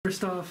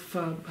First off,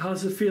 how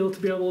does it feel to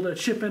be able to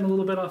chip in a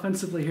little bit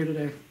offensively here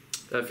today?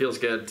 It feels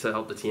good to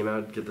help the team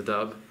out, get the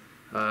dub.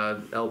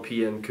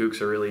 LP and Kooks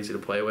are really easy to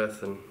play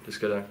with, and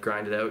just gotta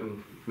grind it out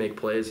and make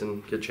plays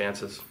and get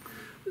chances.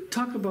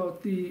 Talk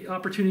about the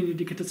opportunity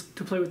to get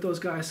to play with those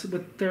guys.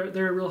 But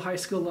they're a real high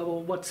skill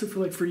level. What's it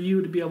feel like for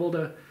you to be able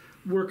to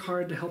work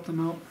hard to help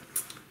them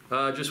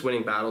out? Just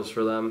winning battles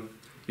for them,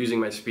 using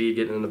my speed,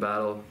 getting in the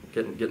battle,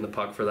 getting the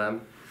puck for them,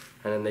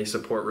 and then they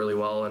support really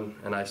well,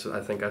 and I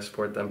think I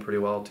support them pretty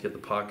well to get the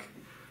puck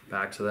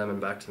back to them and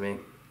back to me.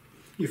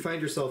 You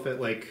find yourself at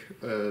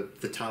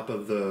the top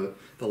of the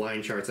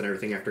line charts and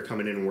everything after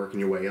coming in and working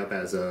your way up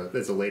as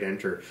a late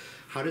enter.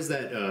 How does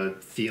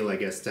that feel, I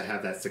guess, to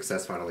have that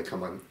success finally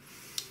come on?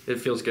 It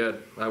feels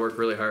good. I work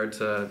really hard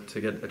to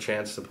get a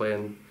chance to play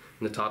in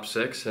the top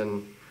 6,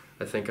 and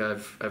I think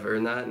I've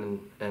earned that,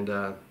 and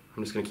I'm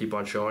just going to keep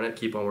on showing it,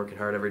 keep on working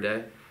hard every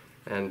day,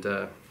 and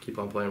keep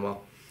on playing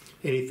well.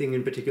 Anything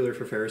in particular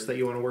for Ferris that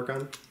you want to work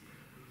on?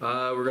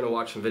 We're going to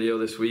watch some video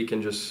this week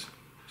and just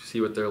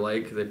see what they're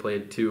like. They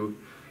played 2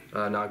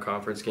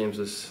 non-conference games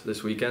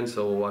this weekend,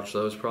 so we'll watch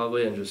those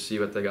probably and just see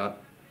what they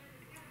got.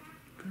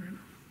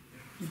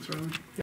 Thanks, Ryland.